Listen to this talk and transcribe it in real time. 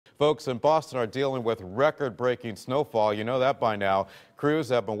Folks in Boston are dealing with record-breaking snowfall. You know that by now. Crews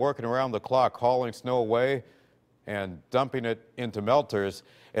have been working around the clock hauling snow away and dumping it into melters.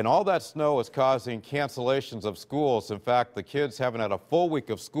 And all that snow is causing cancellations of schools. In fact, the kids haven't had a full week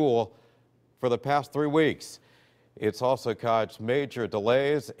of school for the past 3 weeks. It's also caused major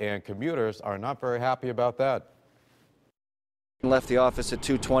delays, and commuters are not very happy about that. Left the office at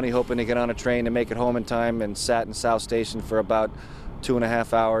 2:20 hoping to get on a train to make it home in time, and sat in South Station for about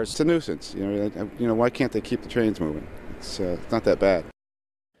 2.5 hours. It's a nuisance. You know, why can't they keep the trains moving? It's not that bad.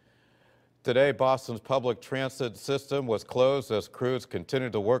 Today, Boston's public transit system was closed as crews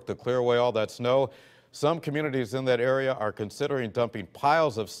continued to work to clear away all that snow. Some communities in that area are considering dumping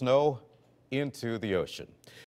piles of snow into the ocean.